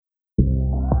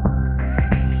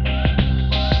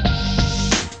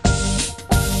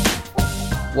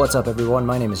What's up, everyone?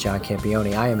 My name is John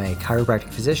Campione. I am a chiropractic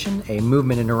physician, a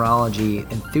movement and neurology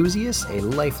enthusiast, a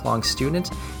lifelong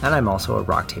student, and I'm also a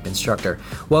rock tape instructor.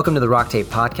 Welcome to the Rock Tape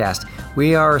Podcast.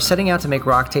 We are setting out to make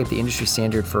rock tape the industry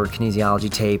standard for kinesiology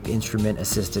tape,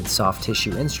 instrument-assisted soft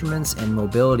tissue instruments, and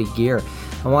mobility gear.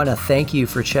 I want to thank you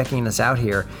for checking us out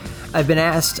here. I've been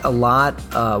asked a lot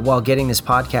while getting this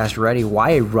podcast ready,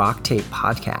 why a rock tape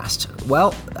podcast?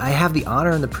 Well, I have the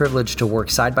honor and the privilege to work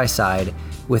side by side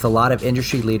with a lot of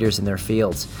industry leaders in their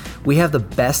fields. We have the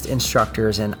best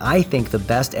instructors and I think the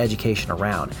best education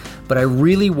around, but I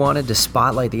really wanted to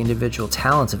spotlight the individual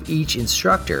talents of each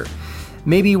instructor.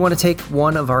 Maybe you want to take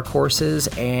one of our courses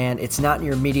and it's not in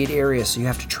your immediate area, so you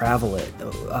have to travel it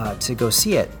to go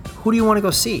see it. Who do you want to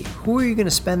go see? Who are you going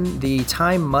to spend the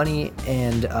time, money,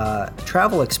 and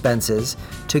travel expenses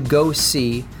to go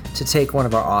see to take one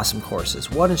of our awesome courses?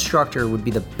 What instructor would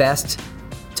be the best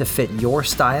to fit your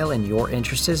style and your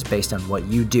interests based on what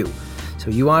you do? So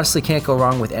you honestly can't go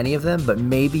wrong with any of them, but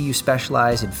maybe you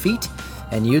specialize in feet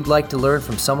and you'd like to learn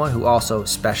from someone who also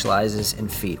specializes in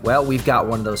feet. Well, we've got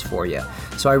one of those for you.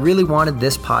 So I really wanted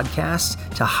this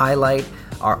podcast to highlight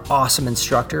our awesome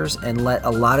instructors and let a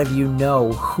lot of you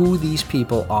know who these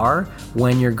people are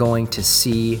when you're going to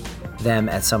see them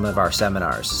at some of our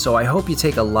seminars. So I hope you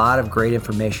take a lot of great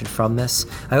information from this.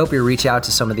 I hope you reach out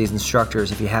to some of these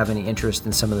instructors if you have any interest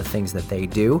in some of the things that they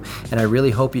do. And I really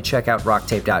hope you check out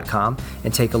rocktape.com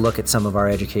and take a look at some of our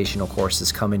educational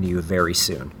courses coming to you very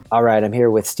soon. All right, I'm here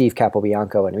with Steve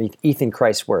Capobianco and Ethan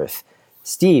Kreisworth.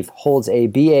 Steve holds a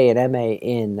BA and MA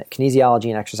in kinesiology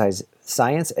and exercise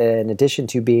science, in addition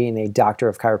to being a doctor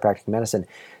of chiropractic medicine.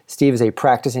 Steve is a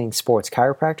practicing sports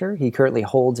chiropractor. He currently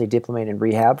holds a diploma in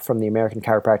rehab from the American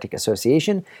Chiropractic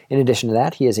Association. In addition to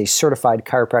that, he is a certified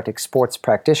chiropractic sports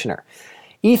practitioner.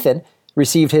 Ethan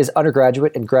received his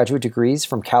undergraduate and graduate degrees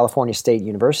from California State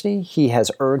University. He has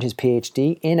earned his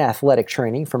PhD in athletic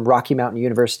training from Rocky Mountain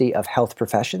University of Health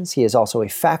Professions. He is also a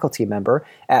faculty member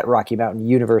at Rocky Mountain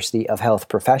University of Health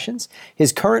Professions.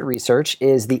 His current research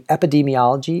is the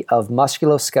epidemiology of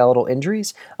musculoskeletal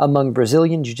injuries among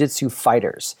Brazilian Jiu-Jitsu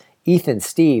fighters. Ethan,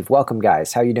 Steve, welcome,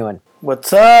 guys. How you doing?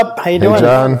 What's up? How you doing? Hey,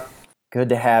 John. Good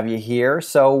to have you here.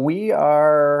 So we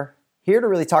are here to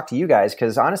really talk to you guys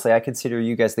because honestly, I consider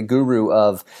you guys the guru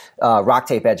of rock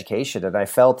tape education, and I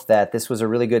felt that this was a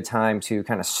really good time to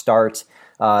kind of start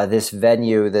this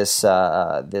venue, this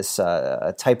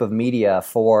type of media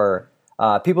for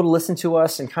people to listen to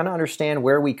us and kind of understand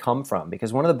where we come from.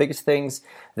 Because one of the biggest things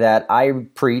that I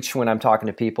preach when I'm talking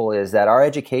to people is that our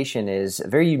education is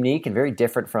very unique and very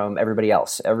different from everybody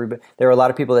else. There are a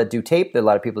lot of people that do tape, there are a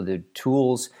lot of people that do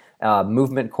tools,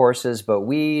 movement courses, but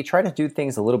we try to do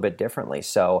things a little bit differently.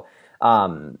 So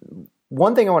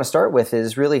one thing I want to start with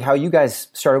is really how you guys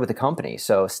started with the company.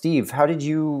 So Steve, how did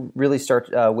you really start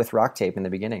with rock tape in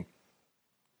the beginning?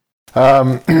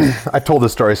 I told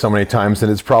this story so many times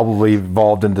and it's probably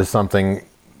evolved into something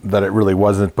that it really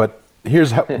wasn't, but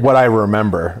here's what I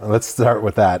remember. Let's start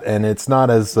with that. And it's not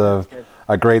as a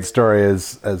great story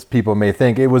as people may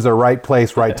think. It was a right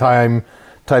place, right time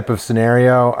type of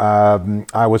scenario.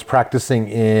 I was practicing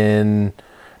in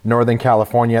Northern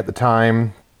California at the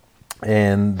time,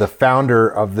 and the founder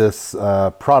of this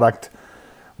product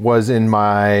was in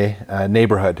my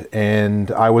neighborhood, and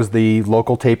I was the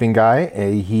local taping guy.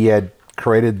 He had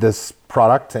created this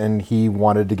product and he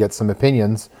wanted to get some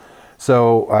opinions.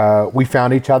 So we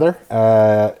found each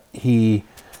other. He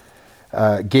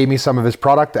gave me some of his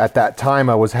product. At that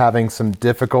time, I was having some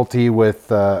difficulty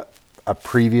with a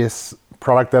previous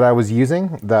product that I was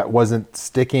using that wasn't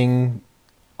sticking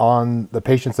on the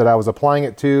patients that I was applying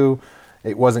it to.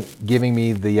 It wasn't giving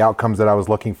me the outcomes that I was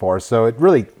looking for. So it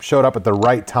really showed up at the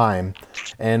right time.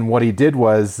 And what he did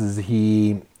was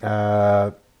he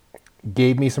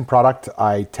gave me some product.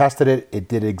 I tested it. It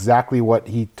did exactly what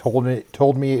he told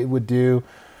me it would do.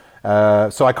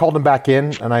 So I called him back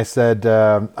in and I said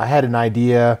I had an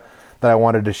idea that I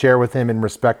wanted to share with him in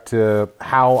respect to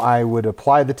how I would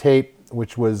apply the tape,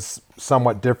 which was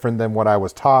somewhat different than what I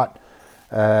was taught.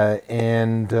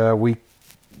 And we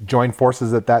joined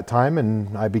forces at that time,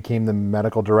 and I became the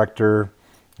medical director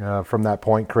from that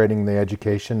point, creating the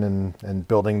education and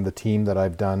building the team that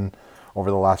I've done over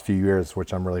the last few years,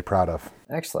 which I'm really proud of.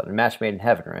 Excellent. A match made in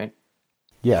heaven, right?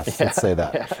 Yes, let's say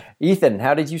that. Ethan,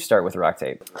 how did you start with rock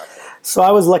tape? So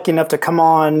I was lucky enough to come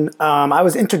on. I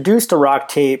was introduced to rock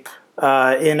tape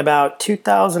in about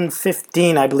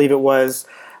 2015, I believe it was.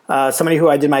 somebody who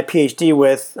I did my PhD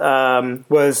with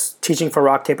was teaching for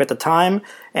Rock Tape at the time,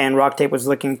 and Rock Tape was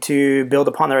looking to build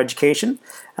upon their education.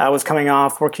 I was coming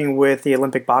off working with the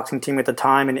Olympic boxing team at the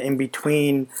time, and in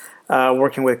between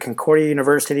working with Concordia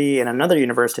University and another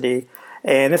university.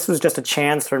 And this was just a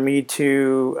chance for me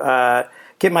to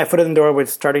get my foot in the door with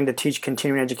starting to teach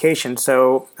continuing education.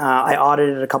 So I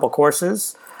audited a couple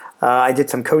courses. I did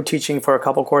some co-teaching for a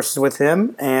couple courses with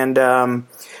him. And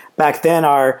back then,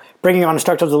 our bringing on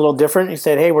instructors was a little different. He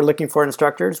said, hey, we're looking for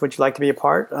instructors. Would you like to be a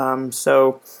part?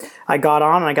 So I got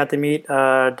on and I got to meet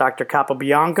Dr.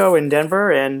 Capobianco in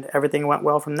Denver, and everything went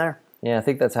well from there. Yeah, I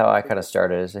think that's how I kind of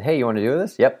started. Is, hey, you want to do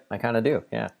this? Yep, I kind of do.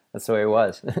 Yeah, that's the way it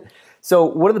was. So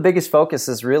one of the biggest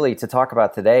focuses really to talk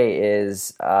about today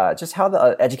is just how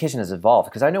the education has evolved.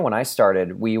 Because I know when I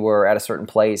started, we were at a certain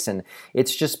place, and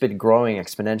it's just been growing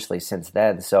exponentially since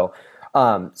then. So,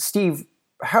 Steve,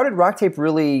 how did Rock Tape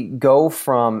really go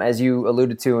from, as you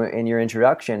alluded to in your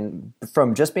introduction,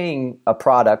 from just being a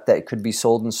product that could be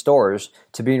sold in stores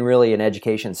to being really an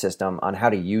education system on how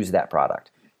to use that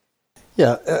product?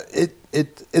 Yeah,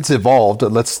 it's evolved.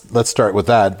 Let's start with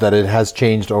that it has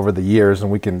changed over the years,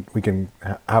 and we can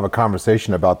have a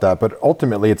conversation about that. But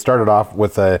ultimately, it started off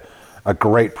with a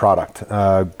great product.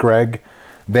 Greg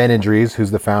Van Indries,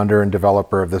 who's the founder and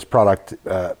developer of this product,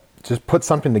 just put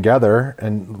something together,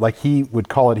 and like he would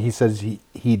call it, he says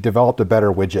he developed a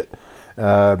better widget.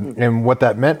 And what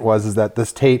that meant is that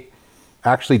this tape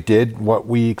actually did what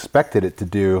we expected it to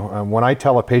do. When I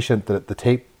tell a patient that the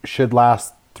tape should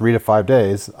last 3 to 5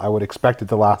 days, I would expect it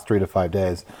to last 3 to 5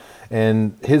 days.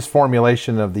 And his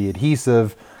formulation of the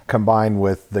adhesive combined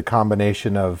with the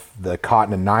combination of the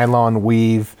cotton and nylon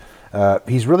weave,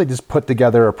 he's really just put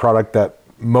together a product that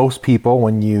most people,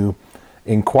 when you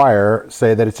inquire,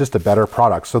 say that it's just a better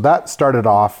product. So that started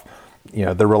off,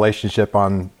 the relationship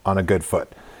on a good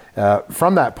foot.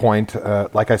 From that point,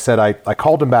 like I said, I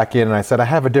called him back in and I said, I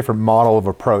have a different model of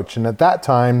approach. And at that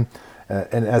time,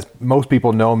 and as most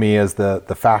people know me as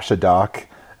the Fascia Doc,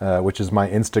 which is my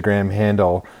Instagram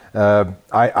handle,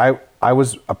 I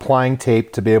was applying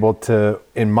tape to be able to,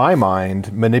 in my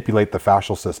mind, manipulate the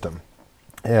fascial system.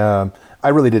 I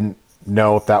really didn't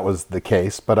know if that was the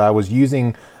case, but I was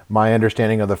using my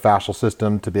understanding of the fascial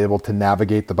system to be able to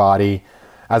navigate the body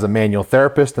as a manual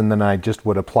therapist, and then I just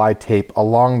would apply tape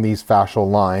along these fascial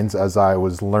lines as I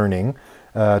was learning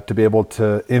to be able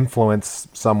to influence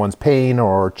someone's pain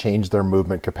or change their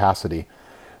movement capacity.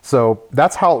 So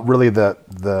that's how really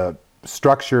the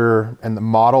structure and the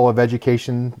model of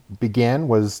education began,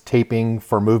 was taping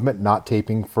for movement, not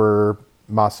taping for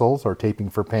muscles or taping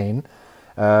for pain.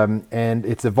 And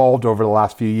it's evolved over the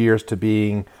last few years to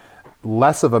being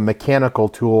less of a mechanical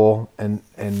tool and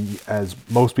as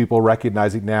most people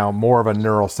recognize it now, more of a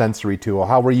neurosensory tool.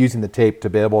 How we're using the tape to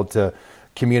be able to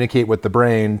communicate with the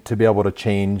brain to be able to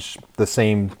change the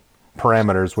same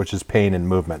parameters, which is pain and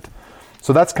movement.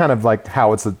 So that's kind of like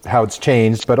how it's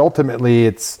changed, but ultimately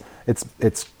it's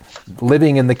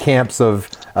living in the camps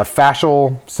of a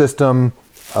fascial system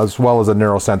as well as a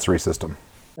neurosensory system.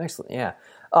 Excellent, yeah.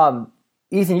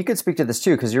 Ethan, you could speak to this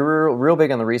too, because you're real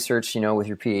big on the research, with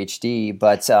your PhD.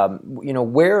 But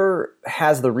where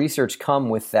has the research come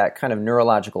with that kind of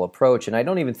neurological approach? And I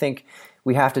don't even think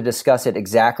we have to discuss it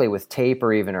exactly with tape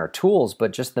or even our tools,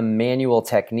 but just the manual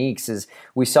techniques. Is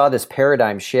we saw this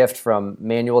paradigm shift from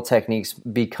manual techniques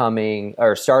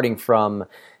starting from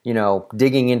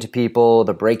digging into people,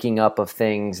 the breaking up of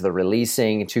things, the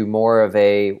releasing, to more of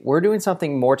we're doing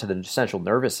something more to the central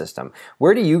nervous system.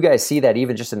 Where do you guys see that,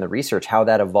 even just in the research, how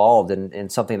that evolved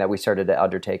and something that we started to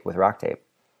undertake with Rock Tape?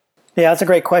 Yeah, that's a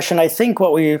great question. I think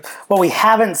what we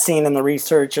haven't seen in the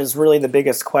research is really the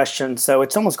biggest question. So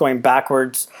it's almost going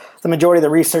backwards. The majority of the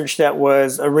research that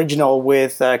was original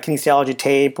with kinesiology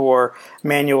tape or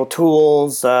manual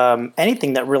tools,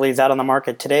 anything that really is out on the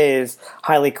market today is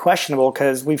highly questionable,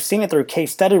 because we've seen it through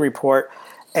case study report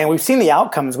and we've seen the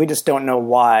outcomes. We just don't know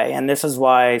why. And this is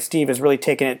why Steve has really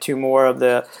taken it to more of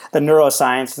the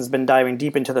neuroscience, has been diving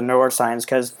deep into the neuroscience,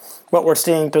 because what we're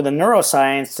seeing through the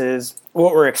neuroscience is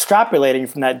what we're extrapolating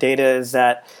from that data is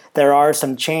that there are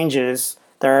some changes.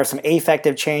 There are some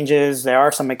affective changes, there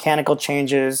are some mechanical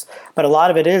changes, but a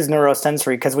lot of it is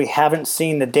neurosensory, because we haven't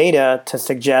seen the data to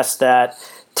suggest that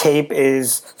tape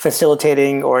is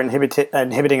facilitating or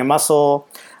inhibiting a muscle.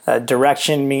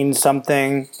 Direction means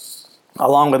something.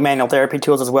 Along with manual therapy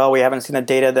tools as well, we haven't seen the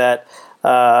data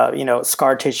that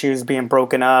scar tissue is being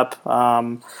broken up.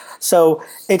 So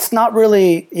it's not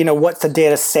really, what's the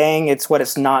data saying, it's what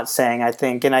it's not saying, I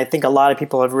think. And I think a lot of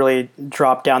people have really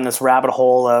dropped down this rabbit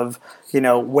hole of,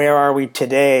 where are we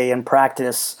today in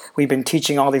practice? We've been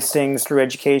teaching all these things through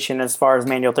education as far as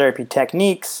manual therapy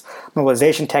techniques,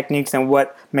 mobilization techniques, and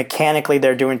what mechanically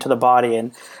they're doing to the body.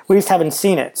 And we just haven't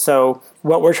seen it. So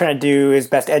what we're trying to do is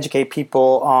best educate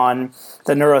people on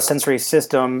the neurosensory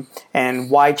system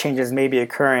and why changes may be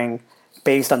occurring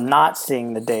based on not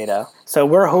seeing the data. So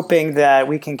we're hoping that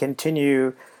we can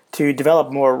continue to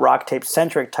develop more rock tape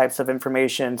centric types of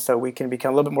information so we can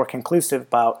become a little bit more conclusive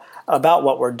about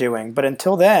what we're doing. But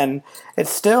until then, it's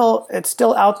still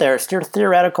out there. It's still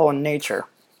theoretical in nature,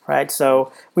 right?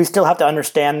 So we still have to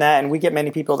understand that, and we get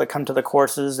many people that come to the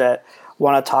courses that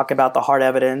want to talk about the hard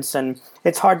evidence, and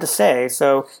it's hard to say.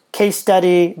 So case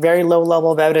study, very low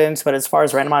level of evidence, but as far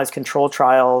as randomized control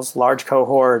trials, large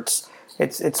cohorts,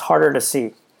 it's harder to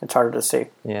see. It's harder to see.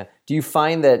 Yeah. Do you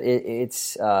find that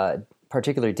it's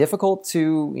particularly difficult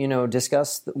to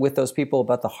discuss with those people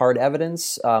about the hard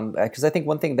evidence? Because I think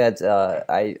one thing that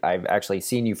I've actually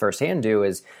seen you firsthand do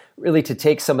is really to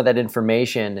take some of that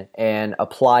information and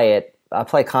apply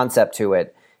concept to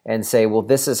it and say, well,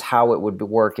 this is how it would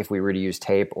work if we were to use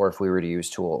tape or if we were to use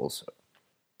tools.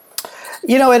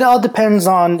 It all depends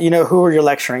on, who you're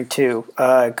lecturing to.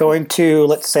 Going to,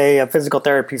 let's say, a physical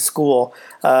therapy school,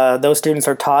 those students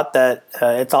are taught that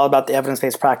it's all about the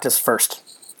evidence-based practice first.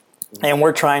 And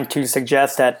we're trying to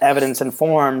suggest that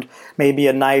evidence-informed may be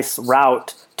a nice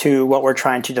route to what we're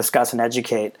trying to discuss and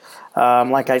educate.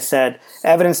 Like I said,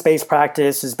 evidence-based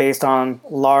practice is based on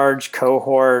large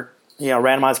cohort,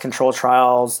 randomized control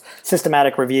trials,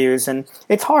 systematic reviews, and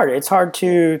it's hard. It's hard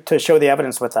to show the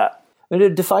evidence with that.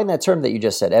 Define that term that you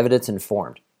just said,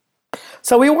 evidence-informed.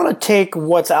 So we want to take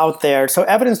what's out there. So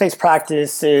evidence-based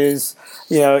practice is,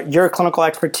 your clinical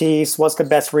expertise, what's the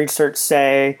best research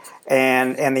say,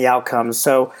 and the outcomes.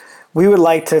 So we would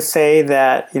like to say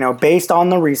that, based on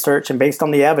the research and based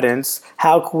on the evidence,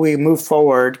 how can we move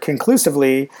forward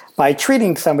conclusively by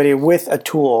treating somebody with a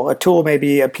tool? A tool may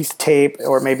be a piece of tape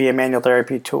or maybe a manual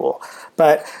therapy tool.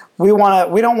 But we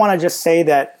don't want to just say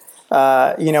that,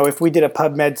 if we did a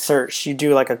PubMed search, you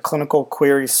do like a clinical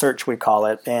query search, we call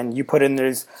it, and you put in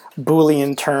these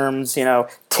Boolean terms,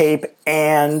 tape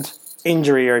and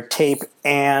injury or tape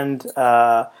and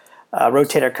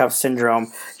rotator cuff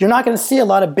syndrome. You're not going to see a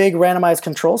lot of big randomized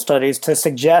control studies to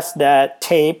suggest that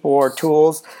tape or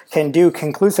tools can do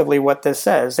conclusively what this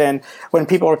says. And when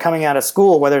people are coming out of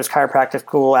school, whether it's chiropractic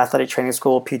school, athletic training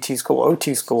school, PT school,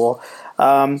 OT school,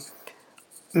 and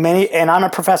I'm a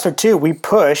professor too, we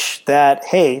push that,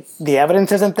 hey, the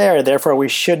evidence isn't there, therefore we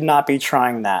should not be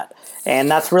trying that.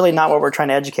 And that's really not what we're trying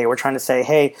to educate. We're trying to say,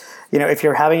 hey, if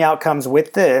you're having outcomes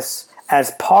with this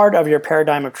as part of your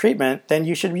paradigm of treatment, then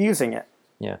you should be using it.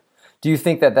 Yeah. Do you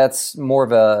think that that's more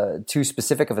of a too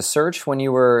specific of a search when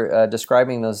you were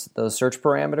describing those search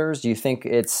parameters? Do you think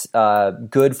it's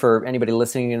good for anybody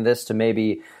listening to this to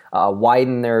maybe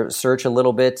widen their search a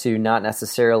little bit to not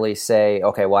necessarily say,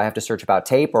 okay, well, I have to search about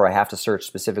tape or I have to search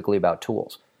specifically about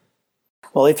tools?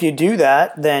 Well, if you do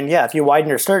that, then yeah, if you widen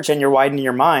your search and you're widening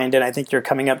your mind, and I think you're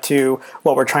coming up to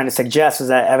what we're trying to suggest is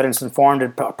that evidence-informed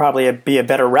would probably be a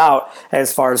better route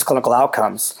as far as clinical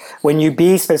outcomes. When you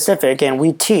be specific, and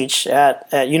we teach at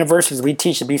universities, we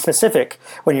teach to be specific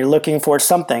when you're looking for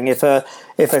something. If a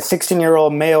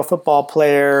 16-year-old male football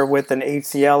player with an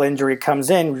ACL injury comes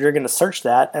in, you're going to search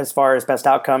that as far as best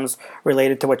outcomes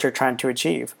related to what you're trying to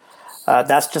achieve.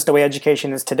 That's just the way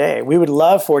education is today. We would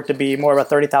love for it to be more of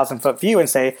a 30,000-foot view and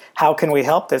say, how can we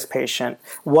help this patient?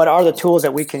 What are the tools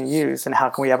that we can use, and how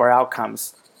can we have our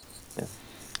outcomes? Yeah.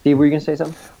 Steve, were you going to say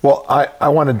something? Well, I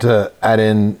wanted to add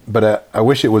in, but I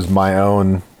wish it was my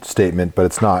own statement, but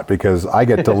it's not, because I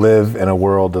get to live in a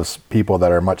world of people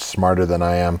that are much smarter than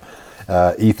I am.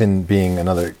 Ethan being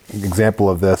another example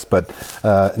of this, but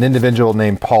an individual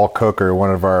named Paul Coker,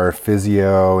 one of our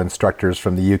physio instructors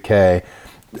from the UK,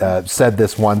 said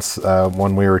this once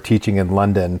when we were teaching in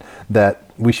London, that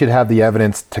we should have the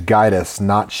evidence to guide us,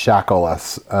 not shackle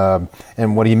us.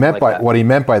 And what he meant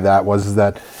by that was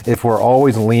that if we're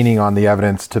always leaning on the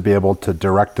evidence to be able to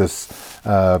direct us,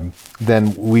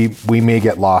 then we may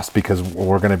get lost because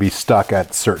we're going to be stuck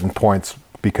at certain points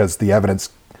because the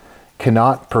evidence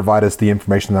cannot provide us the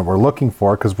information that we're looking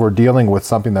for, because we're dealing with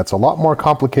something that's a lot more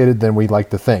complicated than we like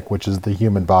to think, which is the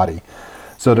human body.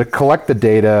 So to collect the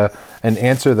data and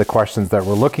answer the questions that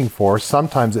we're looking for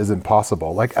sometimes isn't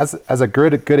possible. Like as a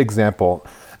good example,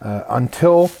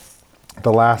 until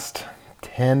the last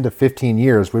 10 to 15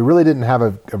 years, we really didn't have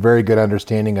a very good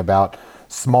understanding about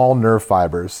small nerve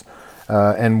fibers.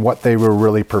 and what they were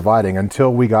really providing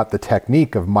until we got the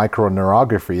technique of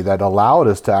microneurography that allowed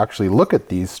us to actually look at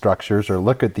these structures or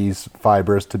look at these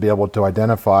fibers to be able to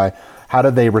identify how do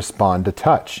they respond to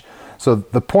touch. So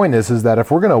the point is that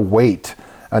if we're going to wait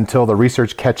until the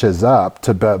research catches up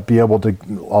to be able to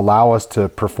allow us to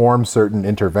perform certain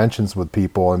interventions with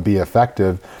people and be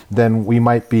effective, then we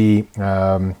might be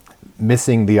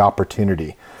missing the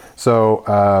opportunity.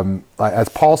 So as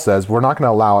Paul says, we're not going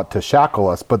to allow it to shackle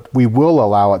us, but we will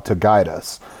allow it to guide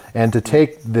us. And to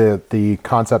take the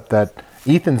concept that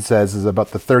Ethan says is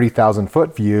about the 30,000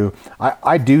 foot view,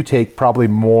 I do take probably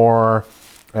more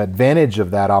advantage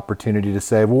of that opportunity to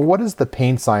say, well, what is the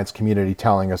pain science community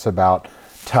telling us about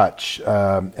touch?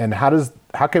 And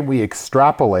how can we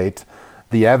extrapolate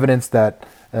the evidence that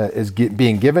is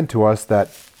being given to us that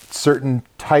certain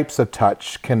types of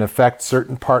touch can affect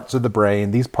certain parts of the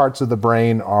brain. These parts of the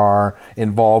brain are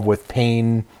involved with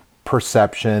pain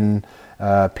perception,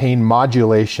 pain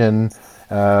modulation,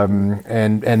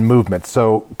 and movement.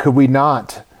 So could we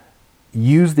not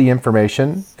use the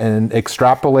information and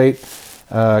extrapolate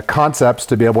concepts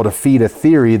to be able to feed a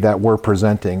theory that we're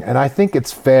presenting? And I think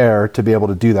it's fair to be able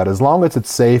to do that as long as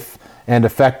it's safe and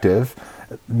effective.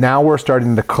 Now we're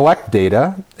starting to collect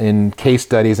data in case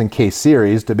studies and case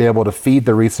series to be able to feed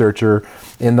the researcher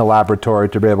in the laboratory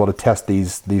to be able to test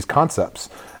these concepts.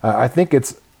 I think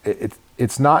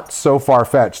it's not so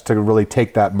far-fetched to really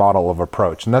take that model of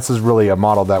approach. And this is really a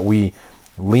model that we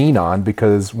lean on,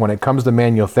 because when it comes to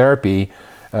manual therapy,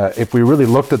 if we really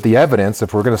looked at the evidence,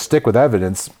 if we're going to stick with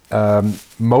evidence,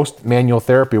 most manual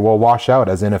therapy will wash out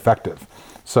as ineffective.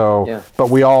 So, yeah. But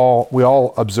we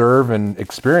all observe and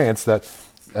experience that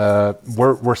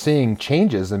we're seeing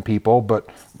changes in people, but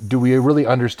do we really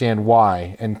understand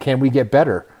why? And can we get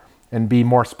better and be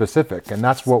more specific? And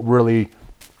that's what really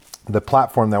the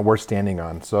platform that we're standing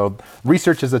on. So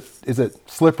research is a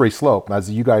slippery slope, as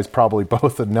you guys probably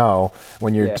both know.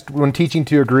 When teaching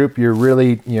to a group, you're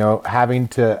really having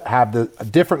to have a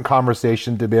different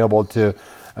conversation to be able to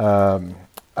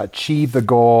achieve the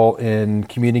goal in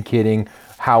communicating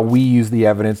how we use the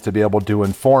evidence to be able to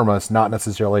inform us, not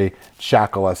necessarily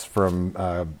shackle us from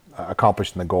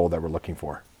accomplishing the goal that we're looking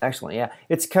for. Excellent. Yeah.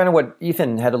 It's kind of what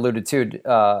Ethan had alluded to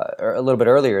a little bit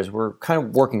earlier, is we're kind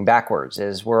of working backwards,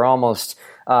 is we're almost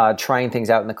trying things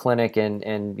out in the clinic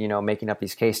and making up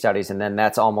these case studies, and then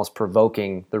that's almost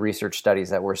provoking the research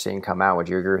studies that we're seeing come out. Would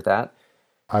you agree with that?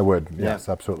 I would. Yes,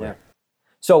 absolutely. Yeah.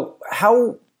 So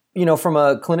how, from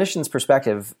a clinician's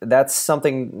perspective, that's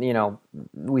something,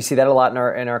 we see that a lot in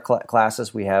our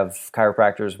classes. We have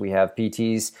chiropractors, we have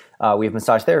PTs, we have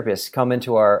massage therapists come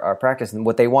into our practice, and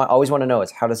what they always want to know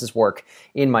is, how does this work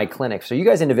in my clinic? So you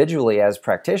guys individually as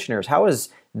practitioners, how has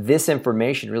this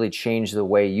information really changed the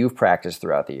way you've practiced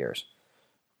throughout the years?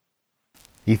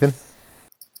 Ethan?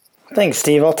 Thanks,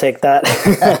 Steve. I'll take that.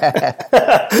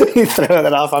 You throw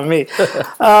that off on me.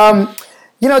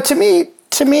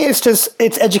 To me, it's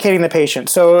educating the patient.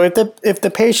 So if the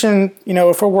patient,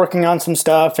 if we're working on some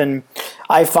stuff and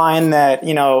I find that,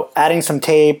 adding some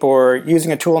tape or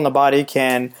using a tool in the body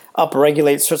can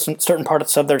upregulate certain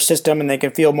parts of their system and they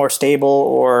can feel more stable,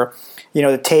 or,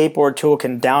 the tape or tool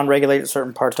can downregulate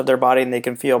certain parts of their body and they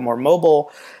can feel more mobile,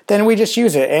 then we just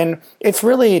use it. And it's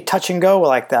really touch and go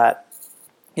like that.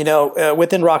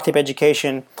 Within Rock Tape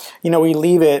Education, we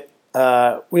leave it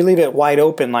wide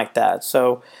open like that.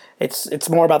 So it's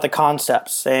more about the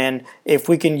concepts, and if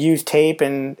we can use tape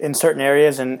in certain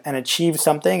areas and achieve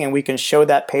something, and we can show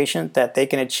that patient that they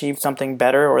can achieve something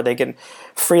better, or they can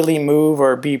freely move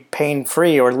or be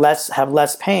pain-free or have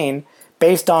less pain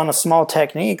based on a small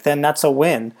technique, then that's a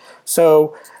win.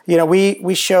 So,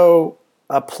 we show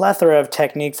a plethora of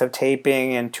techniques of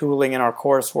taping and tooling in our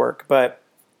coursework, but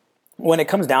when it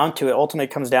comes down to it, ultimately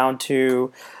it comes down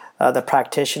to the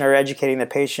practitioner educating the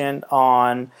patient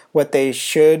on what they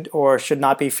should or should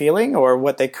not be feeling, or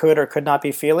what they could or could not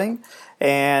be feeling,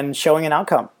 and showing an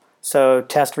outcome. So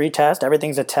test, retest,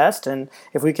 everything's a test, and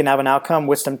if we can have an outcome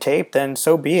with some tape, then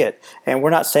so be it. And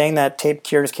we're not saying that tape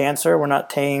cures cancer. We're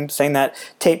not saying that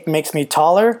tape makes me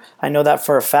taller. I know that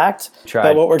for a fact.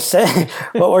 But what we're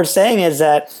saying is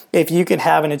that if you can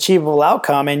have an achievable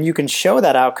outcome and you can show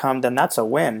that outcome, then that's a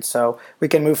win. So we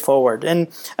can move forward. And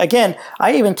again,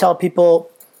 I even tell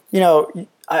people,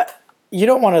 you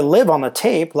don't want to live on the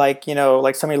tape like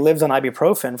somebody lives on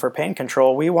ibuprofen for pain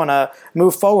control. We want to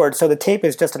move forward. So the tape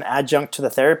is just an adjunct to the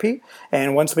therapy.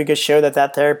 And once we can show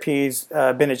that therapy's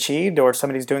been achieved, or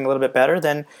somebody's doing a little bit better,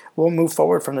 then we'll move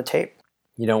forward from the tape.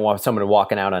 You don't want someone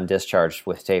walking out on discharge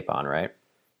with tape on, right?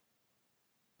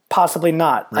 Possibly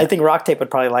not. Yeah. I think Rock Tape would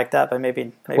probably like that, but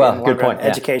maybe well, good point.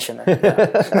 Education.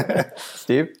 Yeah.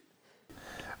 Steve?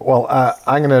 Well,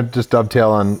 I'm going to just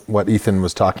dovetail on what Ethan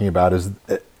was talking about. Is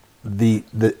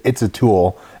it's a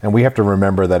tool, and we have to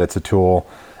remember that it's a tool.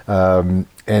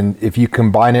 And if you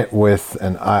combine it with,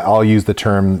 and I'll use the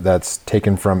term that's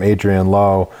taken from Adrian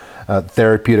Lowe,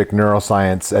 therapeutic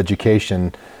neuroscience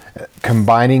education,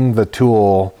 combining the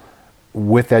tool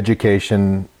with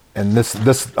education, and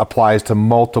this applies to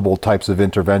multiple types of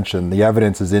intervention. The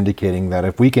evidence is indicating that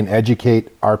if we can educate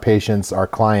our patients, our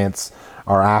clients,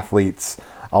 our athletes,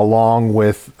 along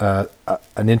with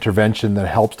an intervention that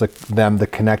helps them to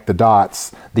connect the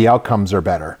dots, the outcomes are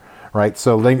better. Right.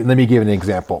 So let me give an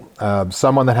example.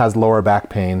 Someone that has lower back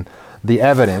pain, the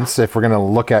evidence, if we're going to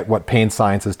look at what pain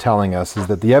science is telling us, is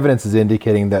that the evidence is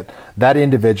indicating that that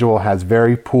individual has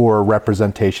very poor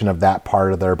representation of that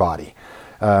part of their body.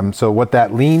 So what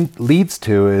that leads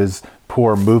to is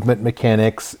poor movement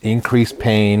mechanics, increased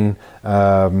pain,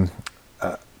 those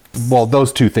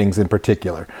two things in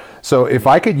particular. So if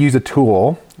I could use a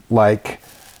tool like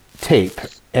tape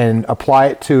and apply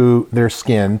it to their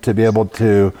skin to be able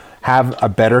to have a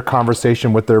better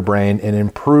conversation with their brain and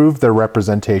improve their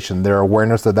representation, their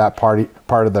awareness of that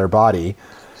part of their body.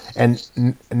 And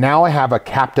now I have a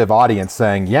captive audience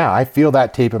saying, yeah, I feel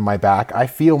that tape in my back. I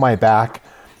feel my back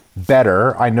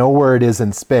better. I know where it is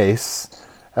in space.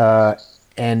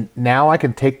 And now I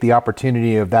can take the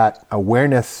opportunity of that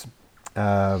awareness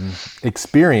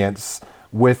experience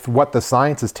with what the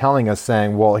science is telling us,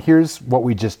 saying, well, here's what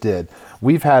we just did.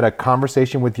 We've had a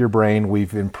conversation with your brain.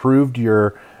 We've improved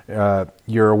your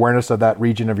awareness of that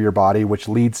region of your body, which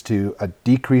leads to a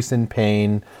decrease in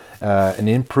pain, an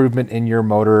improvement in your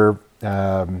motor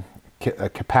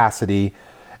capacity.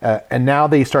 And now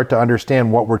they start to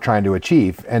understand what we're trying to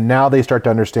achieve. And now they start to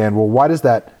understand, well, why does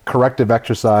that corrective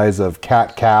exercise of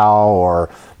cat-cow or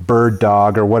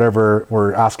bird-dog or whatever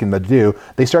we're asking them to do,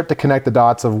 they start to connect the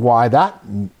dots of why that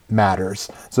matters.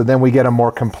 So then we get a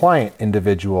more compliant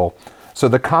individual. So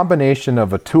the combination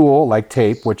of a tool like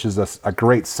tape, which is a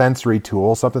great sensory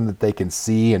tool, something that they can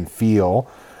see and feel,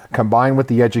 combined with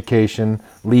the education,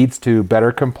 leads to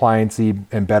better compliancy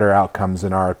and better outcomes,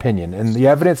 in our opinion. And the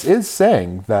evidence is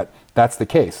saying that that's the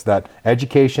case, that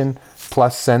education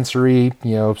plus sensory,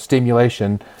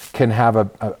 stimulation can have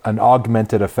an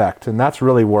augmented effect. And that's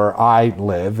really where I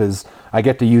live, is I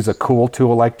get to use a cool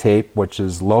tool like tape, which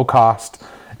is low cost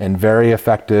and very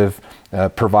effective,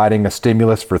 providing a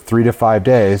stimulus for 3 to 5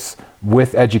 days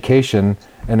with education,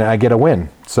 and I get a win.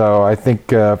 So I think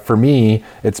for me,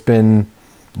 it's been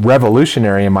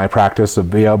revolutionary in my practice of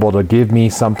being able to give me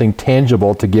something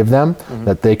tangible to give them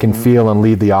that they can feel and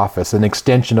leave the office, an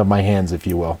extension of my hands, if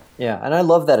you will. Yeah, and I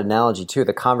love that analogy too,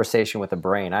 the conversation with the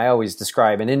brain. I always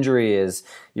describe an injury as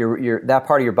that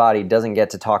part of your body doesn't get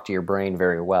to talk to your brain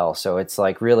very well. So it's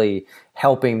like really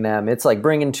helping them. It's like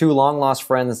bringing two long lost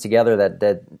friends together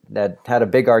that had a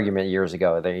big argument years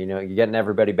ago. You're getting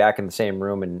everybody back in the same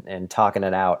room and talking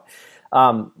it out.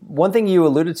 One thing you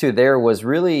alluded to there was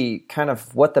really kind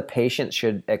of what the patient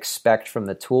should expect from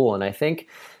the tool. And I think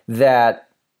that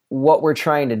what we're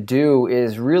trying to do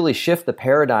is really shift the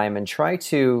paradigm and try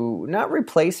to not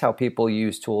replace how people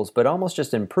use tools, but almost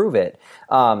just improve it.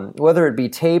 Whether it be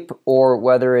tape or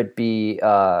whether it be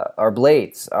our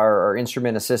blades, our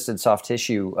instrument-assisted soft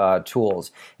tissue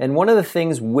tools. And one of the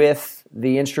things with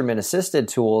the instrument-assisted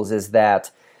tools is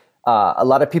that a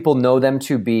lot of people know them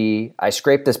to be, I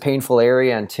scrape this painful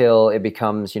area until it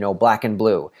becomes, black and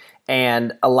blue.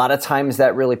 And a lot of times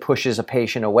that really pushes a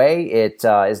patient away. It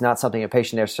is not something a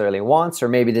patient necessarily wants, or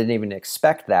maybe didn't even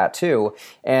expect that too.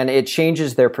 And it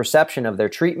changes their perception of their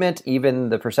treatment, even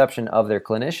the perception of their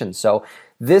clinicians. So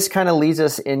this kind of leads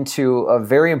us into a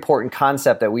very important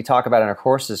concept that we talk about in our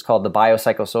courses called the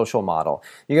biopsychosocial model.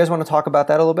 You guys want to talk about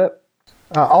that a little bit?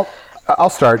 I'll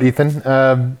start,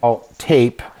 Ethan.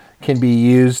 Tape can be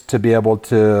used to be able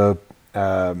to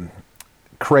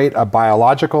create a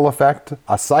biological effect,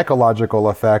 a psychological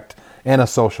effect, and a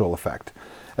social effect.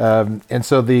 And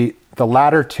so the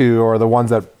latter two are the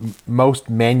ones that most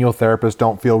manual therapists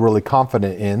don't feel really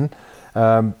confident in,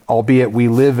 albeit we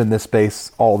live in this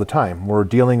space all the time. We're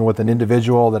dealing with an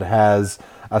individual that has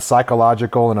a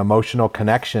psychological and emotional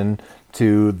connection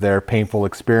to their painful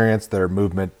experience, their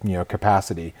movement,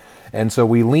 capacity. And so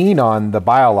we lean on the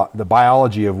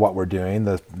biology of what we're doing,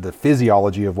 the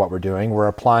physiology of what we're doing. We're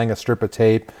applying a strip of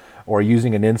tape or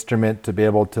using an instrument to be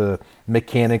able to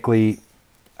mechanically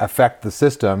affect the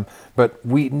system. But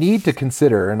we need to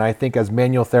consider, and I think as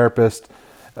manual therapists,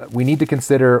 we need to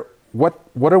consider what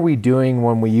are we doing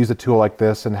when we use a tool like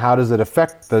this, and how does it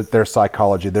affect their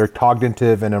psychology, their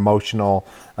cognitive and emotional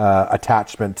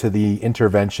attachment to the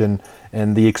intervention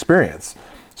and the experience.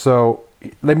 So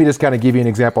let me just kind of give you an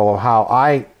example of how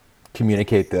I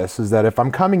communicate this, is that if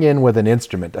I'm coming in with an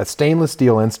instrument, a stainless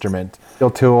steel instrument, a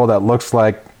tool that looks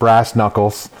like brass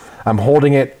knuckles, I'm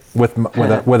holding it with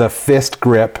a fist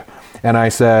grip, and I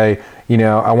say,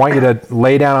 I want you to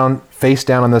lay down, face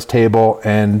down on this table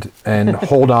and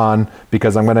hold on,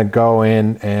 because I'm going to go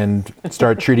in and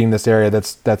start treating this area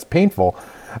that's painful.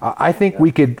 I think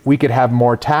we could have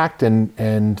more tact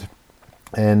and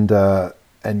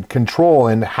control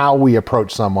in how we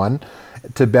approach someone,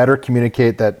 to better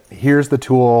communicate that here's the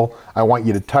tool, I want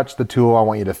you to touch the tool, I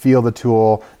want you to feel the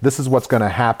tool, this is what's going to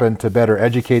happen, to better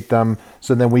educate them,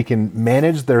 so then we can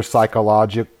manage their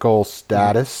psychological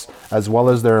status as well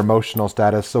as their emotional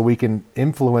status, so we can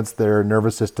influence their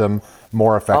nervous system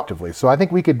more effectively. So I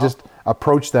think we could just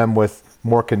approach them with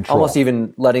more control. Almost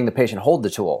even letting the patient hold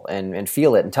the tool and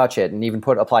feel it and touch it, and even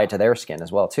apply it to their skin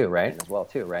as well too, right?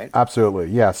 Absolutely,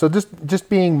 yeah. So just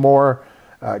being more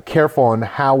careful in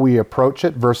how we approach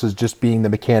it versus just being the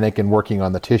mechanic and working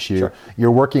on the tissue. Sure. You're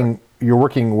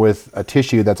working with a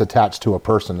tissue that's attached to a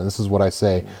person, and this is what I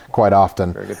say quite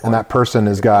often. And that person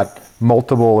has got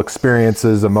multiple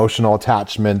experiences, emotional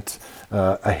attachment,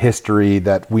 a history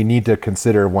that we need to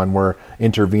consider when we're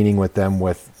intervening with them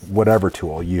with whatever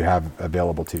tool you have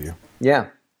available to you. Yeah.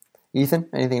 Ethan,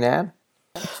 anything to add?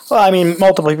 Well, I mean,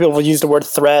 multiple people use the word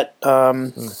threat.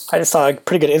 I just saw a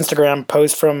pretty good Instagram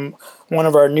post from one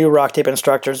of our new Rock Tape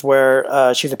instructors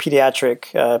where she's a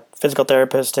pediatric physical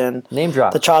therapist, and name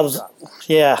drop. The child was,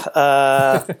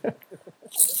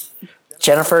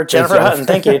 Jennifer Hutton,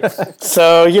 thank you.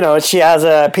 So, she has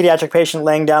a pediatric patient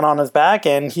laying down on his back,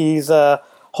 and he's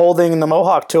holding the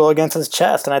Mohawk tool against his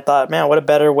chest. And I thought, man, what a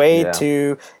better way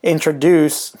to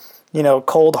introduce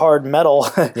cold hard metal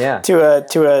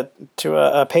to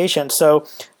a patient. So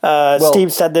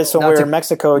Steve said this when we were in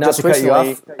Mexico just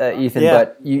recently. Cut you off, Ethan,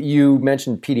 but you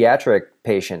mentioned pediatric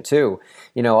patient too.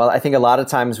 I think a lot of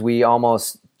times we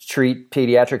almost treat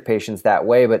pediatric patients that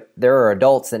way, but there are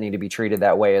adults that need to be treated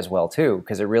that way as well too,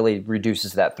 because it really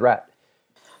reduces that threat.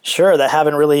 Sure,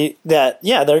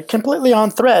 they're completely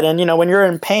on threat. And, when you're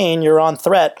in pain, you're on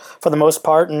threat for the most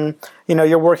part. And,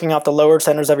 you're working off the lower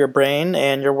centers of your brain,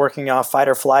 and you're working off fight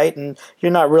or flight, and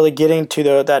you're not really getting to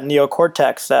that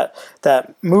neocortex,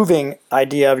 that moving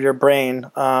idea of your brain.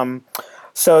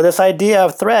 So this idea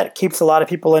of threat keeps a lot of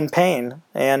people in pain.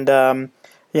 And,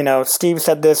 Steve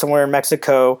said this when we were in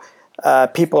Mexico.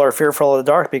 People are fearful of the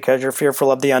dark because you're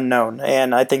fearful of the unknown.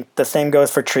 And I think the same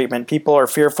goes for treatment. People are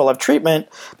fearful of treatment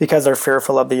because they're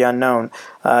fearful of the unknown.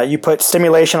 You put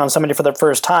stimulation on somebody for the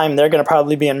first time, they're going to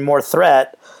probably be in more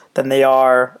threat than they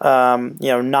are,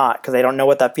 not, because they don't know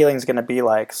what that feeling is going to be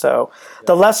like. So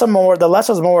the less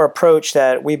is more approach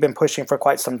that we've been pushing for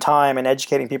quite some time and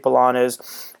educating people on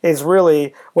is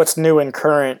really what's new and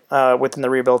current within the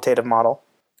rehabilitative model.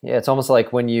 Yeah, it's almost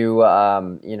like when you,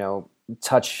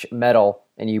 touch metal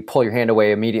and you pull your hand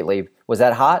away immediately. Was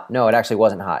that hot? No, it actually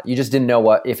wasn't hot. You just didn't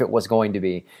know if it was going to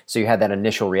be. So you had that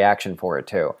initial reaction for it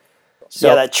too.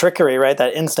 So, that trickery, right?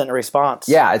 That instant response.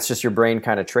 Yeah, it's just your brain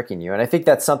kind of tricking you. And I think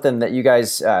that's something that you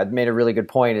guys made a really good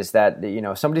point, is that,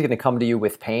 somebody's going to come to you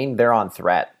with pain, they're on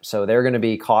threat. So they're going to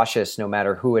be cautious no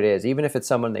matter who it is. Even if it's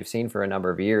someone they've seen for a number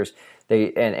of years,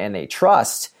 they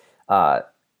trust,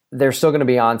 they're still going to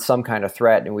be on some kind of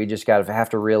threat, and we just have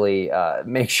to really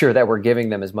make sure that we're giving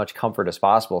them as much comfort as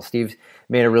possible. Steve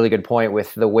made a really good point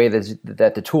with the way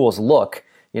that the tools look.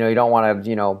 You don't want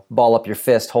to, ball up your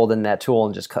fist holding that tool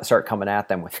and just start coming at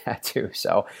them with that too.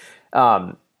 So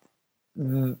one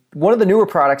of the newer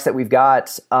products that we've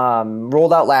got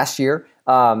rolled out last year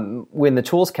in the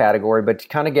tools category, but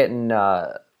kind of getting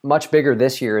much bigger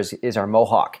this year is our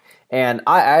Mohawk. And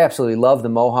I absolutely love the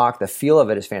Mohawk. The feel of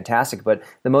it is fantastic, but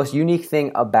the most unique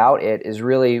thing about it is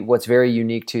really what's very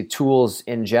unique to tools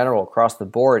in general across the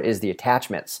board is the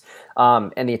attachments.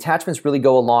 And the attachments really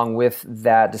go along with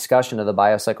that discussion of the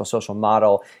biopsychosocial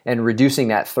model and reducing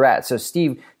that threat. So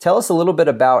Steve, tell us a little bit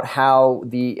about how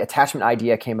the attachment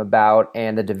idea came about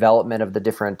and the development of the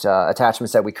different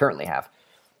attachments that we currently have.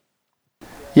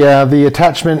 Yeah, the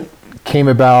attachment came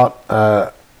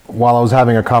about while I was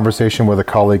having a conversation with a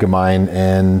colleague of mine,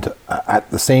 and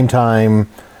at the same time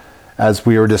as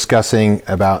we were discussing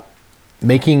about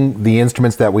making the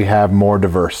instruments that we have more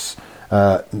diverse.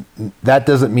 That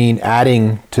doesn't mean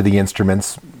adding to the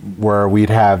instruments where we'd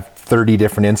have 30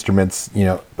 different instruments,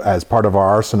 as part of our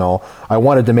arsenal. I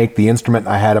wanted to make the instrument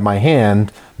I had in my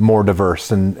hand more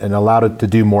diverse and allowed it to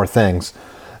do more things.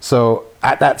 So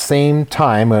at that same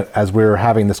time, as we were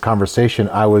having this conversation,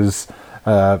 I was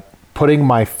putting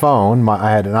my phone,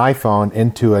 I had an iPhone,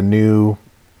 into a new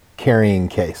carrying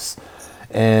case.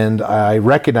 And I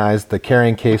recognized the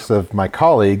carrying case of my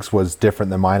colleagues was different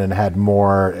than mine and had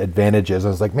more advantages. I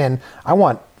was like, man, I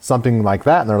want something like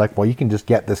that. And they're like, well, you can just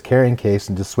get this carrying case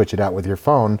and just switch it out with your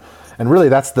phone. And really,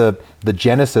 that's the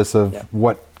genesis of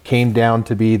what came down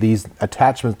to be these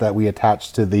attachments that we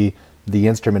attach to the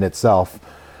instrument itself,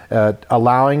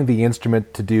 allowing the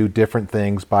instrument to do different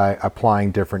things by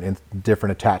applying different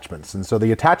attachments. And so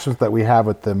the attachments that we have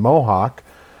with the Mohawk,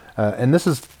 and this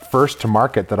is first to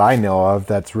market that I know of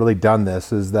that's really done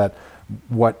this, is that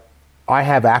what I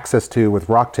have access to with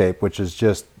Rocktape, which is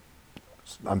just,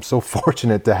 I'm so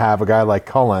fortunate to have a guy like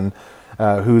Cullen,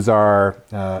 who's our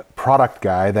product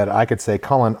guy, that I could say,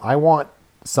 Cullen, I want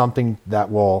something that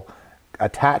will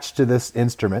attach to this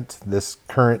instrument, this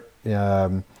current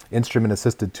instrument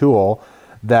assisted tool,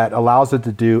 that allows it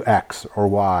to do X or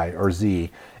Y or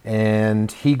Z.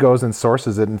 And he goes and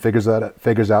sources it and figures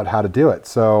out how to do it.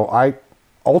 So I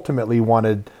ultimately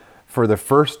wanted, for the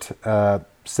first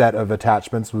set of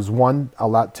attachments, was one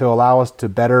to allow us to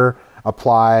better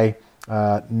apply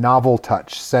novel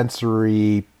touch,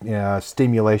 sensory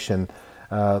stimulation,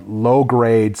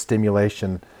 low-grade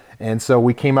stimulation. And so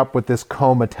we came up with this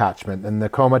comb attachment. And the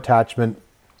comb attachment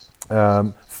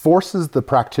forces the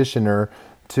practitioner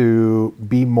to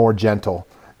be more gentle,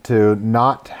 to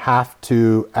not have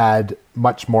to add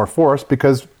much more force,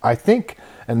 because I think,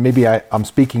 and maybe I'm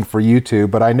speaking for you two,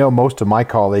 but I know most of my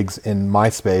colleagues in my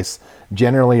space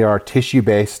generally are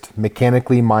tissue-based,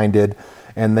 mechanically minded,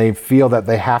 and they feel that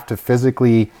they have to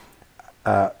physically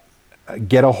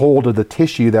get a hold of the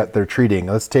tissue that they're treating.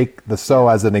 Let's take the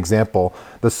psoas as an example.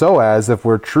 The psoas, if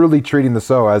we're truly treating the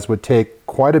psoas, would take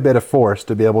quite a bit of force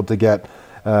to be able to get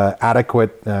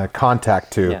adequate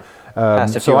contact to. Yeah.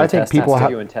 So I think people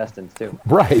have intestines too.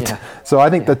 Right. Yeah. So I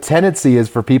think the tendency is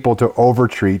for people to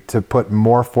overtreat, to put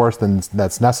more force than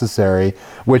that's necessary,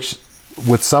 which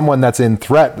with someone that's in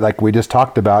threat, like we just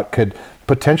talked about, could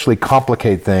potentially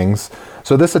complicate things.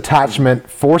 So this attachment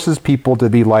forces people to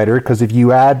be lighter, because if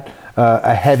you add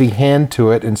a heavy hand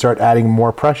to it and start adding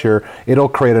more pressure, it'll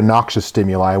create a noxious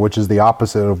stimuli, which is the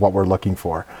opposite of what we're looking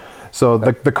for. So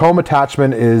the comb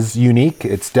attachment is unique.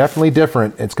 It's definitely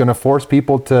different. It's going to force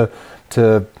people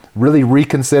to really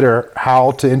reconsider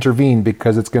how to intervene,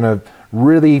 because it's going to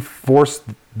really force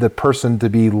the person to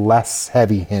be less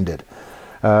heavy-handed.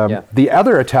 The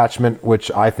other attachment,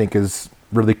 which I think is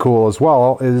really cool as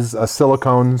well, is a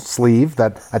silicone sleeve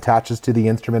that attaches to the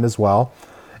instrument as well.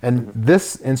 And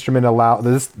this instrument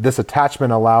this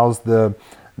attachment allows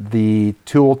the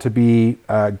tool to be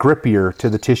grippier to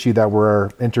the tissue that we're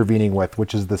intervening with,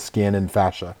 which is the skin and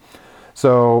fascia.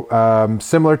 So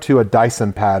similar to a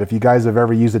Dyson pad, if you guys have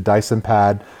ever used a Dyson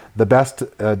pad, the best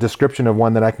description of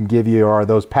one that I can give you are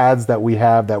those pads that we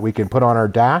have that we can put on our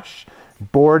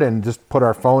dashboard and just put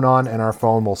our phone on, and our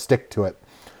phone will stick to it.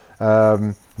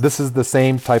 This is the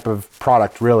same type of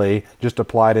product, really, just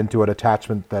applied into an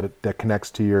attachment that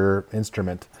connects to your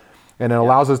instrument. And it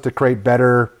allows us to create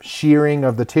better shearing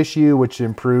of the tissue, which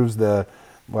improves the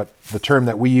term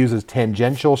that we use is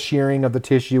tangential shearing of the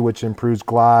tissue, which improves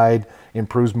glide,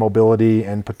 improves mobility,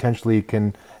 and potentially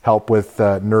can help with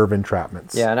nerve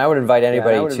entrapments. Yeah, and I would invite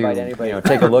anybody to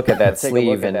take a look at that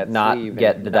sleeve and not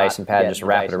get the Dyson pad, just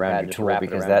wrap it around your tool,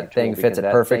 because that thing fits it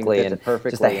perfectly. And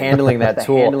just the handling that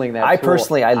tool. I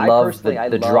personally, I love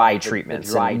the dry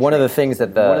treatments. And one of the things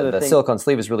that the silicone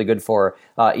sleeve is really good for,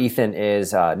 Ethan,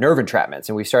 is nerve entrapments.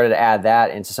 And we started to add that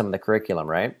into some of the curriculum,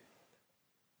 right?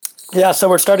 Yeah, so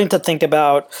we're starting to think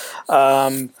about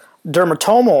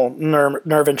dermatomal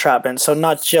nerve entrapment. So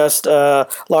not just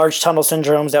large tunnel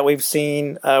syndromes that we've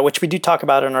seen, which we do talk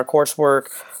about in our coursework,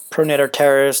 pronator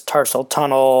teres, tarsal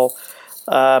tunnel,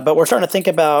 but we're starting to think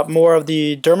about more of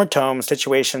the dermatome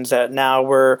situations that now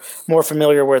we're more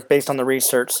familiar with based on the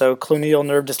research. So cluneal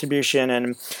nerve distribution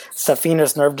and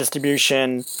saphenous nerve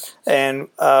distribution, and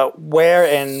where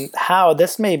and how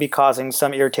this may be causing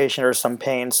some irritation or some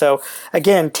pain. So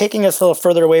again, taking us a little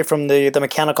further away from the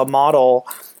mechanical model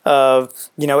of,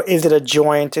 is it a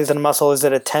joint, is it a muscle, is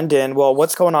it a tendon? Well,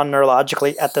 what's going on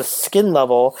neurologically at the skin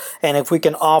level? And if we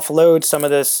can offload some of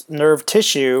this nerve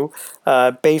tissue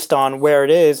based on where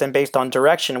it is and based on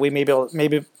direction, we may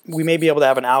be able to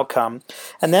have an outcome.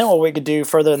 And then what we could do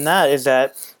further than that is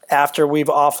that after we've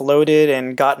offloaded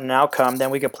and gotten an outcome, then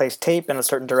we could place tape in a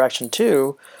certain direction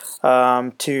too,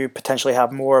 to potentially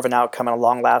have more of an outcome and a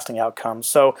long-lasting outcome.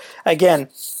 So again,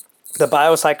 the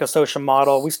biopsychosocial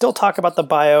model, we still talk about the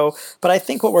bio, but I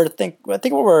think what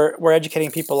we're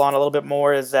educating people on a little bit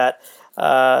more is that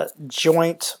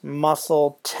joint,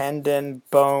 muscle, tendon,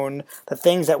 bone, the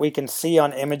things that we can see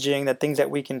on imaging, the things that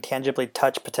we can tangibly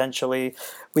touch potentially,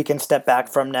 we can step back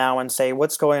from now and say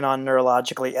what's going on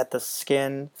neurologically at the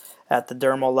skin, at the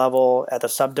dermal level, at the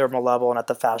subdermal level, and at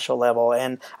the fascial level.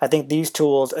 And I think these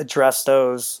tools address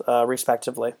those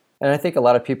respectively. And I think a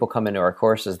lot of people come into our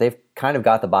courses, they've kind of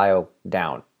got the bio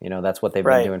down. That's what they've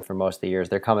been doing for most of the years.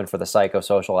 They're coming for the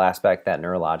psychosocial aspect, that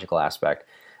neurological aspect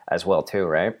as well too,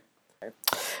 right?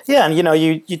 Yeah, and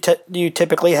you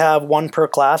typically have one per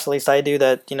class. At least I do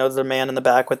that. There's a man in the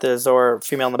back with his or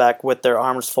female in the back with their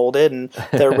arms folded, and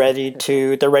they're ready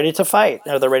to fight,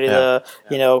 or they're ready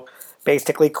to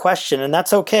basically question, and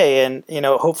that's okay. And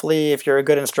hopefully, if you're a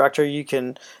good instructor, you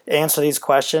can answer these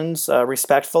questions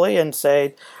respectfully and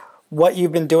say, what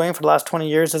you've been doing for the last 20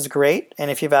 years is great,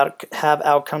 and if you have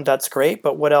outcomes, that's great.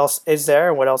 But what else is there,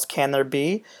 and what else can there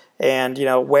be? And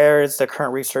where is the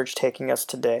current research taking us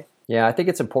today? Yeah, I think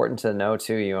it's important to know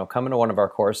too, coming to one of our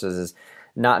courses is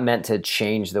not meant to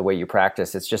change the way you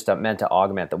practice. It's just meant to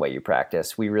augment the way you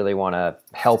practice. We really want to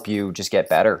help you just get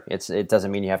better. It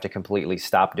doesn't mean you have to completely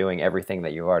stop doing everything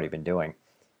that you've already been doing.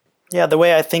 Yeah, the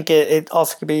way I think it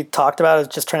also could be talked about is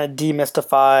just trying to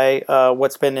demystify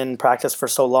what's been in practice for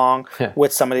so long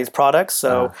with some of these products.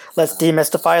 So let's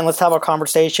demystify and let's have a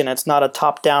conversation. It's not a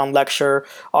top-down lecture.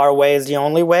 Our way is the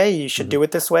only way. You should do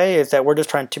it this way. Is that we're just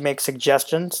trying to make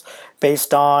suggestions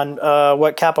based on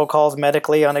what Capo calls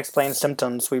medically unexplained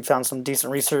symptoms. We've found some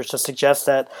decent research to suggest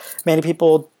that many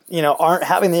people aren't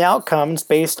having the outcomes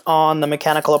based on the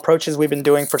mechanical approaches we've been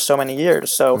doing for so many years.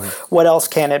 So what else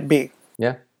can it be?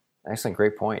 Yeah. Excellent.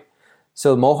 Great point.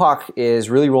 So Mohawk is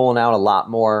really rolling out a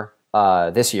lot more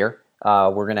this year.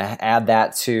 We're going to add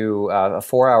that to a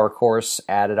 4-hour course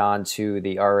added on to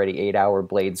the already 8-hour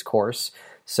Blades course.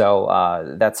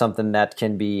 So that's something that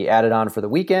can be added on for the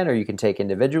weekend, or you can take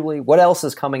individually. What else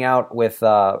is coming out with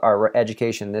our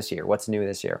education this year? What's new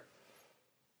this year?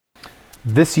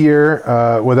 This year,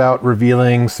 without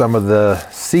revealing some of the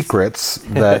secrets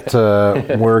that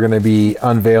we're going to be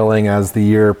unveiling as the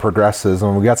year progresses,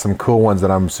 and we got some cool ones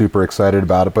that I'm super excited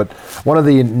about it. But one of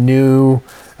the new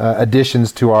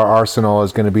additions to our arsenal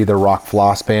is going to be the ROC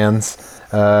floss bands.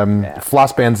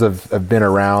 Floss bands have been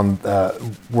around.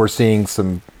 We're seeing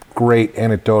some great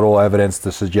anecdotal evidence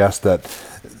to suggest that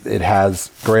it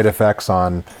has great effects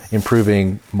on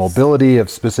improving mobility of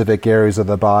specific areas of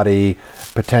the body,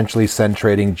 potentially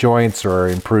centrating joints or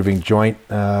improving joint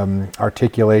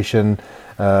articulation,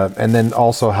 and then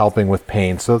also helping with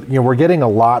pain. So, we're getting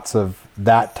lots of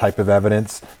that type of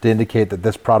evidence to indicate that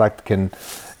this product can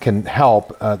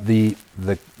help. The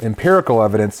empirical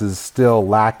evidence is still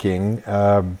lacking,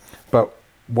 but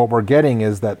what we're getting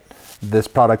is that this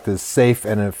product is safe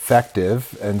and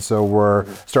effective, and so we're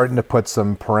starting to put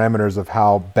some parameters of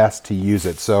how best to use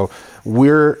it. So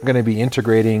we're going to be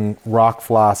integrating ROC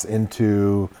Floss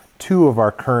into 2 of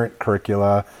our current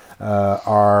curricula,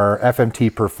 our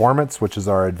FMT Performance, which is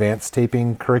our advanced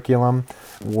taping curriculum,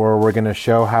 where we're going to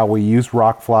show how we use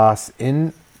ROC Floss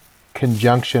in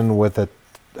conjunction with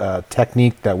a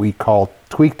technique that we call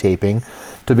tweak taping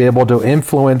to be able to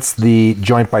influence the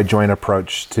joint-by-joint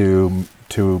approach to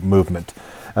movement.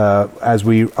 As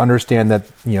we understand that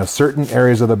certain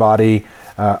areas of the body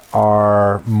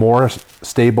are more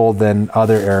stable than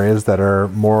other areas that are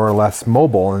more or less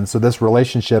mobile, and so this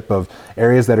relationship of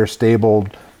areas that are stable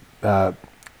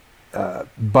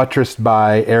buttressed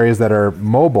by areas that are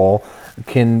mobile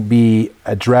can be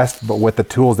addressed, but with the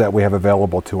tools that we have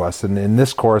available to us. And in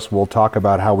this course, we'll talk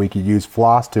about how we could use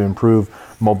floss to improve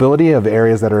mobility of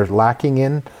areas that are lacking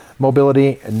in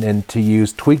mobility, and to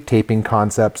use tweak taping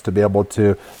concepts to be able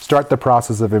to start the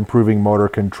process of improving motor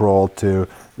control to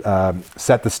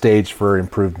set the stage for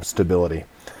improved stability.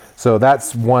 So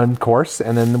that's one course,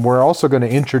 and then we're also going to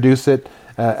introduce it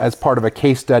as part of a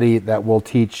case study that we'll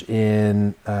teach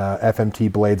in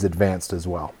FMT Blades Advanced as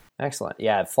well. Excellent.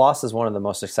 Yeah, floss is one of the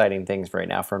most exciting things right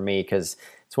now for me, because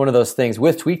it's one of those things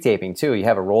with tweak taping too. You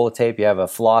have a roll of tape, you have a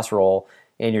floss roll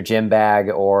in your gym bag,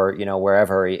 or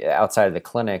wherever outside of the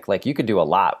clinic. Like, you could do a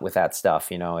lot with that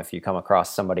stuff. If you come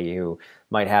across somebody who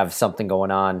might have something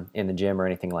going on in the gym or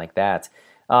anything like that.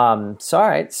 All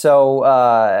right. So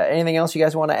anything else you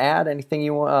guys want to add? Anything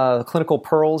you want, clinical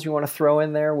pearls you want to throw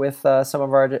in there with some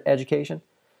of our education?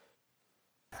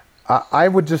 I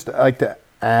would just like to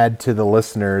add to the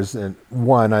listeners, and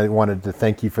one, I wanted to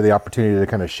thank you for the opportunity to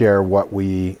kind of share what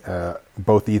we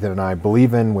both Ethan and I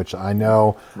believe in, which I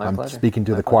know I'm speaking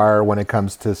to the choir when it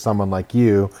comes to someone like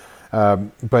you.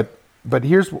 But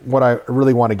here's what I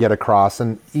really want to get across,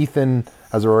 and Ethan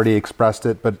has already expressed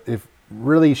it, but if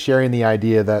really sharing the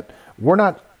idea that we're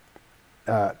not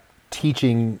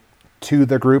teaching to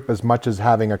the group as much as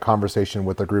having a conversation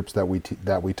with the groups that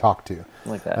we talk to.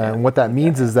 Like that. And what that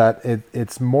means is that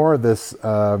it's more of this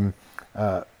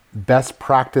best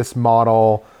practice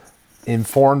model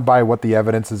informed by what the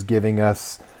evidence is giving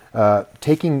us,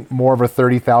 taking more of a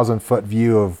 30,000 foot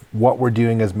view of what we're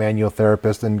doing as manual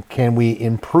therapists, and can we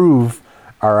improve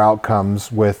our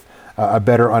outcomes with a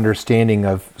better understanding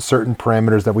of certain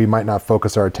parameters that we might not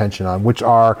focus our attention on, which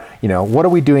are, what are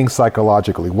we doing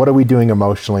psychologically? What are we doing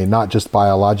emotionally, not just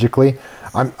biologically?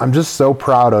 I'm just so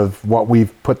proud of what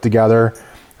we've put together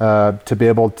to be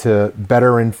able to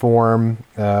better inform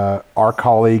our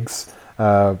colleagues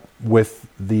with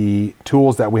the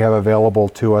tools that we have available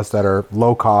to us that are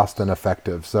low cost and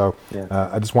effective. So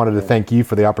I just wanted to thank you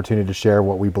for the opportunity to share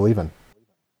what we believe in.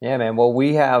 Yeah, man. Well,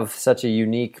 we have such a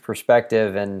unique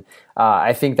perspective, and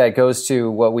I think that goes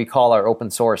to what we call our open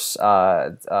source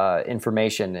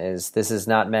information. This is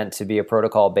not meant to be a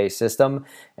protocol-based system,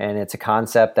 and it's a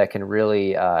concept that can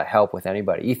really help with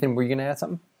anybody. Ethan, were you going to add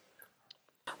something?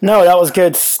 No, that was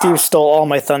good. Steve stole all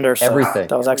my thunder. So Everything.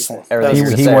 That was excellent.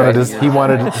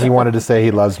 He wanted to say he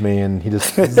loves me, and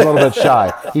he's a little bit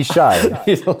shy. He's shy.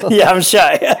 Yeah, I'm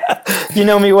shy. You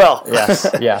know me well. Yes.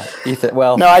 Yeah. Ethan.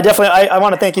 Well. No, I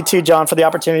want to thank you too, John, for the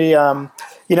opportunity.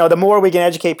 The more we can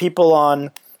educate people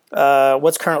on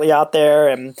what's currently out there,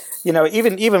 and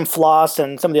even Floss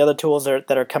and some of the other tools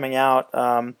that are coming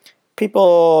out.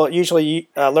 People usually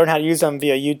learn how to use them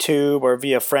via YouTube or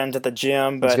via friends at the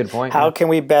gym, but That's a good point, how can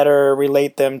we better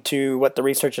relate them to what the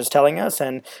research is telling us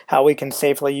and how we can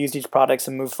safely use these products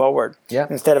and move forward? Yeah.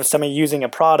 Instead of somebody using a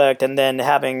product and then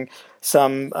having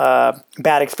some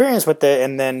bad experience with it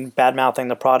and then bad-mouthing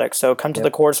the product. So come to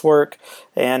the coursework,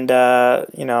 and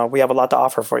we have a lot to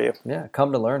offer for you. Yeah,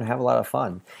 come to learn, have a lot of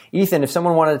fun. Ethan, if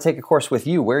someone wanted to take a course with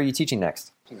you, where are you teaching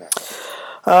next?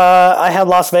 I have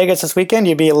Las Vegas this weekend.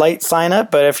 You'd be a late sign up,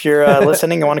 but if you're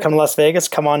listening and want to come to Las Vegas,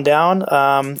 come on down.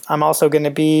 I'm also going to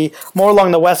be more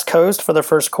along the West Coast for the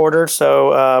first quarter.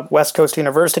 So West Coast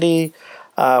University,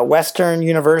 Western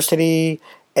University,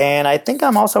 and I think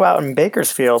I'm also out in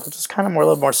Bakersfield, which is kind of a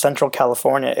little more Central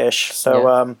California-ish.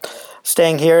 So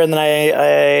staying here, and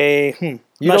then I'm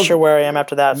not sure where I am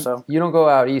after that. So you don't go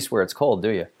out east where it's cold, do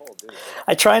you?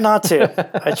 I try not to.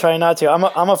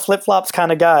 I'm a flip-flops kind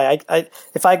of guy.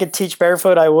 If I could teach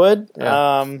barefoot, I would.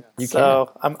 Yeah. You so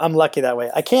can. I'm lucky that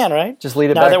way. I can, right? Just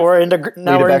lead it now back. That we're into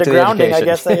grounding, I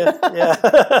guess.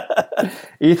 Yeah.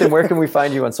 Ethan, where can we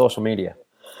find you on social media?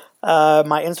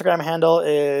 My Instagram handle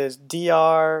is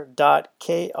dr.kreis,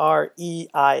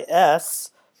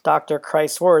 Dr.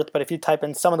 Kreisworth. But if you type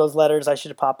in some of those letters, I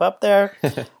should pop up there.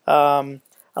 I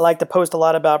like to post a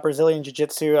lot about Brazilian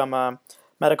Jiu-Jitsu. I'm a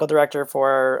medical director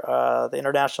for the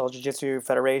International Jiu-Jitsu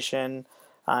Federation.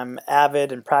 I'm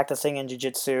avid and practicing in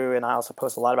Jiu-Jitsu, and I also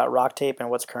post a lot about rock tape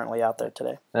and what's currently out there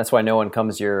today. That's why no one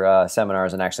comes to your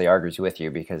seminars and actually argues with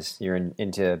you, because you're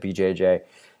into BJJ.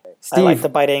 Steve, I like to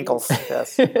bite ankles,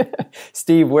 yes.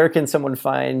 Steve, where can someone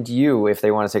find you if they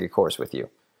want to take a course with you?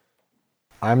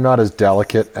 I'm not as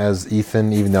delicate as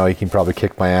Ethan, even though he can probably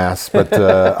kick my ass. But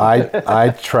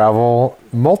I travel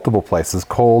multiple places,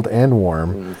 cold and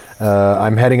warm.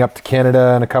 I'm heading up to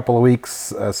Canada in a couple of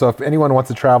weeks. So if anyone wants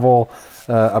to travel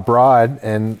abroad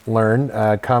and learn,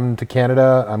 come to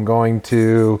Canada. I'm going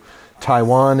to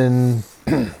Taiwan in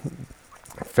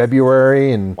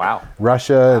February, and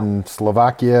Russia and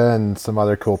Slovakia and some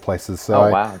other cool places. So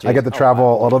I get to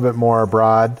travel a little bit more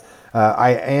abroad.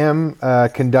 I am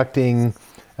conducting...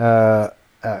 or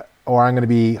I'm going to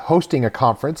be hosting a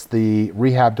conference. The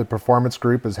Rehab to Performance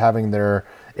Group is having their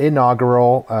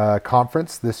inaugural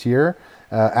conference this year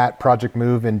at Project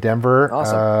Move in Denver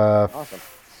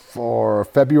for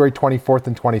February 24th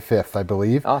and 25th, I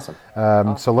believe. Awesome.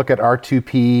 So look at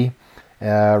R2P,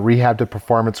 Rehab to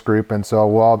Performance Group, and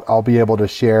so I'll be able to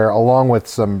share, along with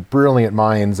some brilliant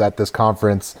minds at this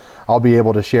conference, I'll be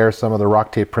able to share some of the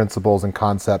rock tape principles and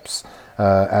concepts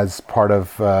as part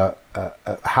of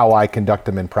how I conduct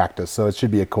them in practice. So it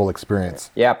should be a cool experience.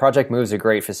 Yeah, Project Move's a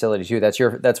great facility too.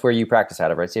 That's where you practice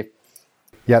out of, right, Steve?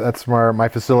 Yeah, that's my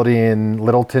facility in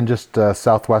Littleton, just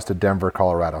southwest of Denver,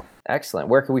 Colorado. Excellent.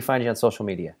 Where can we find you on social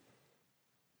media?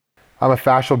 I'm a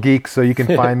fascial geek, so you can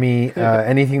find me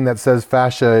anything that says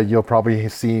fascia. You'll probably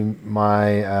see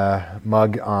my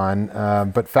mug on.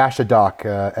 But Fascia Doc,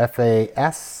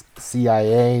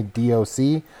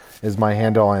 FASCIADOC is my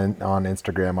handle on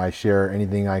Instagram. I share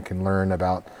anything I can learn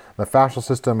about the fascial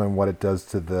system and what it does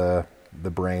to the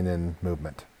brain and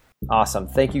movement. Awesome.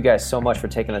 Thank you guys so much for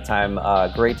taking the time.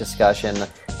 Great discussion.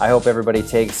 I hope everybody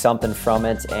takes something from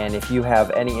it. And if you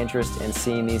have any interest in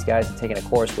seeing these guys and taking a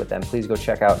course with them, please go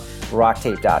check out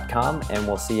rocktape.com, and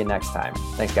we'll see you next time.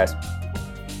 Thanks, guys.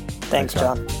 Thanks,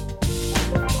 John.